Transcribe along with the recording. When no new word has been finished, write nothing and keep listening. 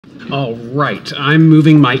All right, I'm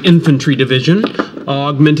moving my infantry division,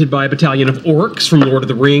 augmented by a battalion of orcs from Lord of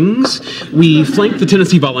the Rings. We flank the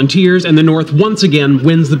Tennessee Volunteers, and the North once again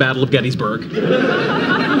wins the Battle of Gettysburg.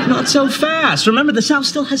 Not so fast. Remember, the South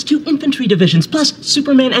still has 2 infantry divisions, plus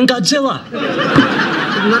Superman and Godzilla.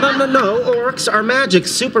 No. Orcs are magic.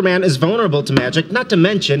 Superman is vulnerable to magic. Not to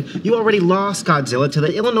mention, you already lost Godzilla to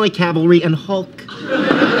the Illinois Cavalry and Hulk.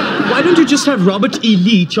 Why don't you just have Robert E.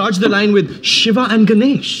 Lee charge the line with Shiva and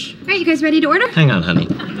Ganesh? All right, you guys ready to order? Hang on, honey.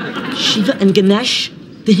 Shiva and Ganesh?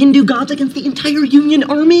 The Hindu gods against the entire Union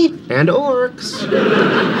Army? And orcs.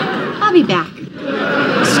 I'll be back.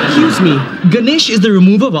 Excuse me. Ganesh is the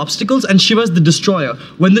remover of obstacles and Shiva is the destroyer.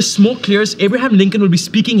 When the smoke clears, Abraham Lincoln will be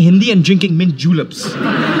speaking Hindi and drinking mint juleps. All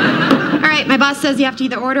right, my boss says you have to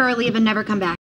either order or leave and never come back.